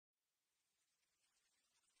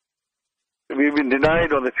we've been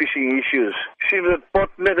denied on the fishing issues. See, that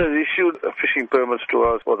Portnet has issued fishing permits to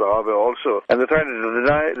us for the harbour also, and they're trying to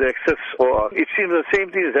deny the access for us. It seems the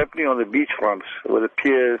same thing is happening on the beach fronts with the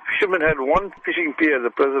pier. Fishermen had one fishing pier at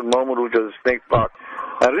the present moment, which was Snake Park.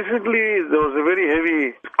 And recently, there was a very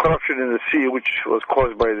heavy corruption in the sea, which was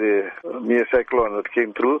caused by the near cyclone that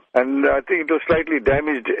came through. And I think it was slightly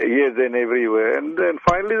damaged here, then, everywhere. And then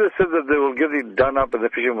finally, they said that they will get it done up and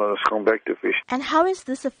the fishermen will come back to fish. And how has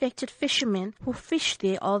this affected fishermen who fish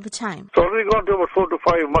there all the time? It's already gone to about 4 to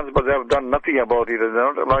 5 months, but they have done nothing about it, and they're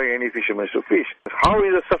not allowing any fishermen to fish. How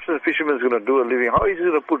is a subsistence fisherman going to do a living? How is he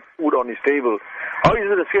going to put food on his table? How is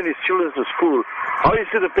he going to send his children to school? How is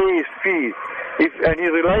he going to pay his fees? And he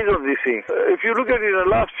relies on these things. If you look at it in the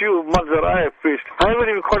last few months that I have fished, I haven't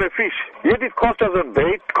even caught a fish. Yet it costs us on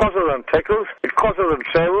bait, it costs us on tackles, it costs us on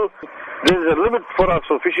travel. There's a limit for us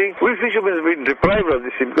for fishing. We fishermen have been deprived of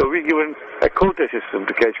this because we're given a quota system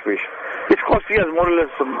to catch fish. It's costing us more or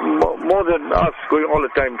less more than us going all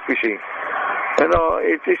the time fishing. You know,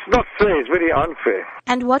 it's not fair. It's very unfair.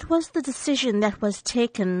 And what was the decision that was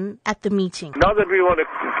taken at the meeting? Now that we want to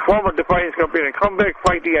form a defiance campaign and come back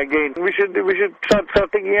fighting again, we should start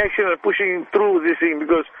taking action and pushing through this thing,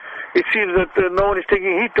 because it seems that no one is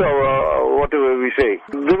taking heed to whatever we say.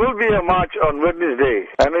 There will be a march on Wednesday,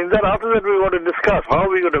 and after that we want to discuss how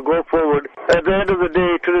we're going to go forward. At the end of the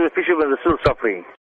day, today the fishermen are still suffering.